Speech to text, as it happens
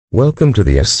Welcome to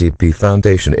the SCP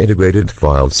Foundation Integrated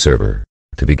File Server.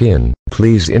 To begin,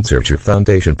 please insert your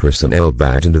Foundation personnel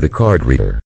badge into the card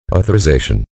reader.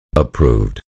 Authorization.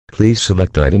 Approved. Please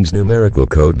select item's numerical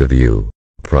code to view.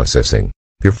 Processing.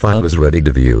 Your file is ready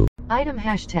to view. Item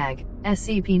hashtag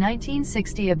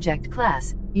SCP-1960 Object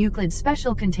Class Euclid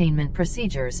Special Containment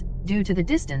Procedures. Due to the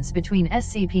distance between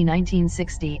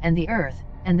SCP-1960 and the Earth,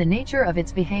 and the nature of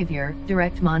its behavior,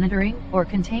 direct monitoring or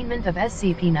containment of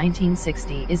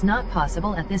SCP-1960 is not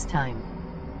possible at this time.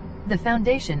 The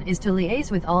Foundation is to liaise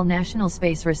with all national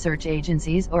space research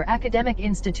agencies or academic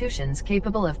institutions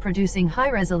capable of producing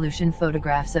high-resolution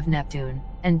photographs of Neptune,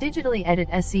 and digitally edit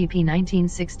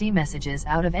SCP-1960 messages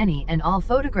out of any and all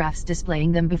photographs,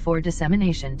 displaying them before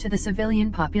dissemination to the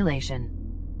civilian population.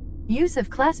 Use of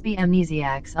Class B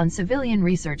amnesiacs on civilian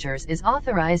researchers is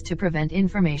authorized to prevent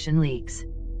information leaks.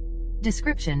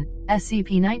 Description: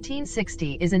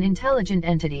 SCP-1960 is an intelligent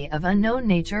entity of unknown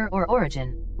nature or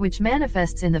origin, which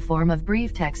manifests in the form of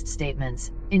brief text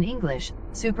statements, in English,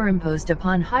 superimposed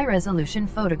upon high-resolution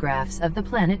photographs of the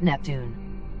planet Neptune.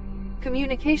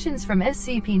 Communications from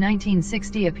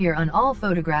SCP-1960 appear on all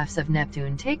photographs of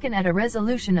Neptune taken at a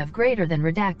resolution of greater than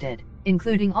redacted,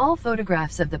 including all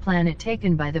photographs of the planet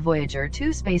taken by the Voyager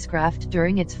 2 spacecraft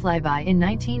during its flyby in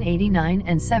 1989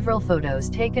 and several photos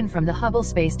taken from the Hubble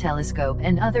Space Telescope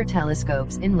and other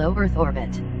telescopes in low Earth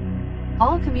orbit.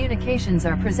 All communications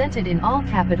are presented in all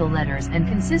capital letters and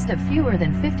consist of fewer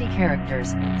than 50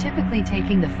 characters, typically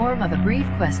taking the form of a brief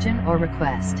question or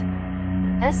request.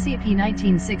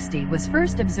 SCP-1960 was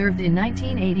first observed in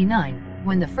 1989,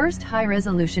 when the first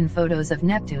high-resolution photos of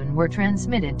Neptune were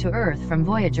transmitted to Earth from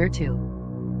Voyager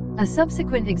 2. A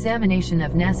subsequent examination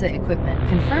of NASA equipment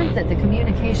confirmed that the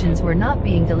communications were not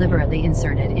being deliberately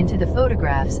inserted into the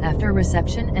photographs after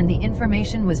reception, and the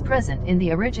information was present in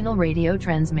the original radio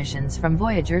transmissions from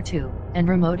Voyager 2, and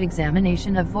remote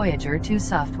examination of Voyager 2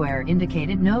 software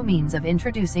indicated no means of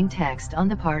introducing text on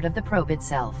the part of the probe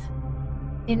itself.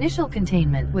 Initial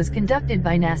containment was conducted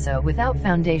by NASA without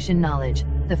Foundation knowledge.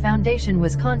 The Foundation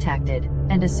was contacted,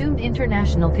 and assumed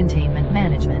international containment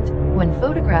management, when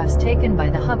photographs taken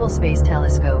by the Hubble Space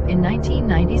Telescope in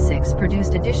 1996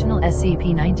 produced additional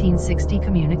SCP-1960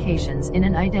 communications in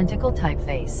an identical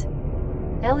typeface.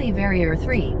 LE Varier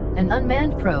 3, an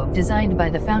unmanned probe designed by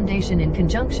the Foundation in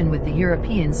conjunction with the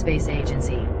European Space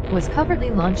Agency, was covertly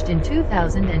launched in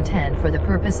 2010 for the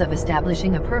purpose of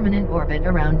establishing a permanent orbit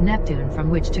around Neptune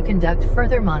from which to conduct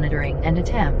further monitoring and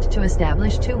attempt to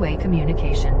establish two-way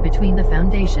communication between the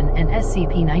Foundation and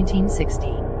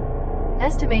SCP-1960.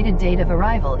 Estimated date of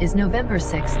arrival is November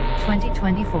 6,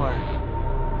 2024.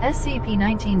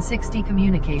 SCP-1960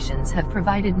 communications have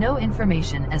provided no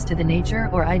information as to the nature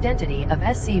or identity of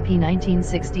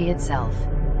SCP-1960 itself.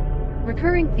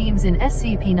 Recurring themes in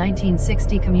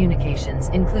SCP-1960 communications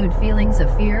include feelings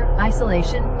of fear,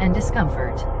 isolation, and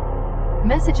discomfort.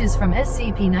 Messages from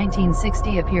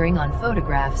SCP-1960 appearing on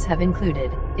photographs have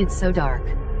included, "It's so dark.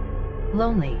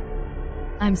 Lonely.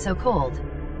 I'm so cold.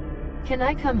 Can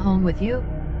I come home with you?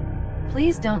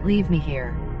 Please don't leave me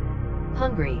here.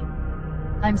 Hungry.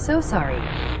 I'm so sorry."